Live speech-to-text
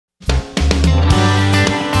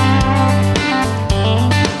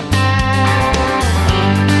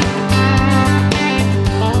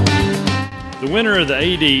winner of the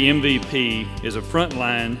AD MVP is a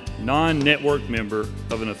frontline, non-network member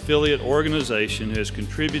of an affiliate organization who has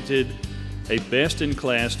contributed a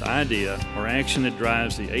best-in-class idea or action that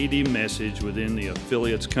drives the AD message within the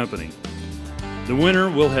affiliate's company. The winner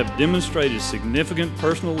will have demonstrated significant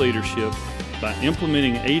personal leadership by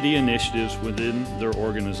implementing AD initiatives within their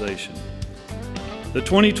organization. The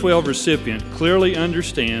 2012 recipient clearly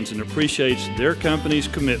understands and appreciates their company's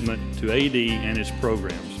commitment to AD and its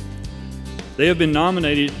programs. They have been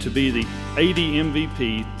nominated to be the AD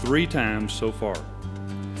MVP 3 times so far.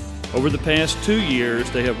 Over the past 2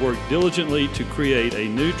 years, they have worked diligently to create a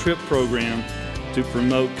new trip program to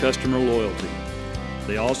promote customer loyalty.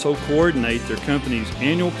 They also coordinate their company's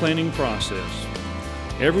annual planning process.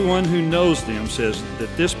 Everyone who knows them says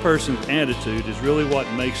that this person's attitude is really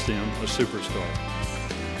what makes them a superstar.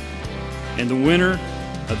 And the winner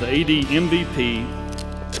of the AD MVP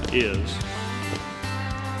is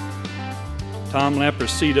Tom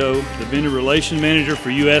Laprocido, the Vendor Relations Manager for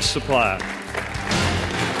U.S. Supply.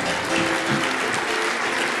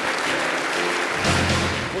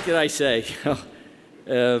 What could I say?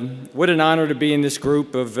 What an honor to be in this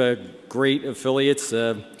group of great affiliates.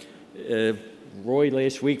 Roy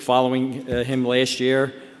last week, following him last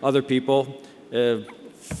year, other people.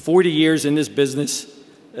 40 years in this business.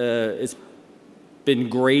 It's been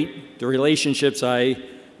great. The relationships I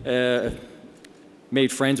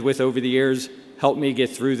made friends with over the years helped me get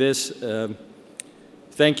through this.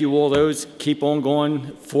 Thank you all those. Keep on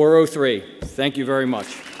going. 403. Thank you very much.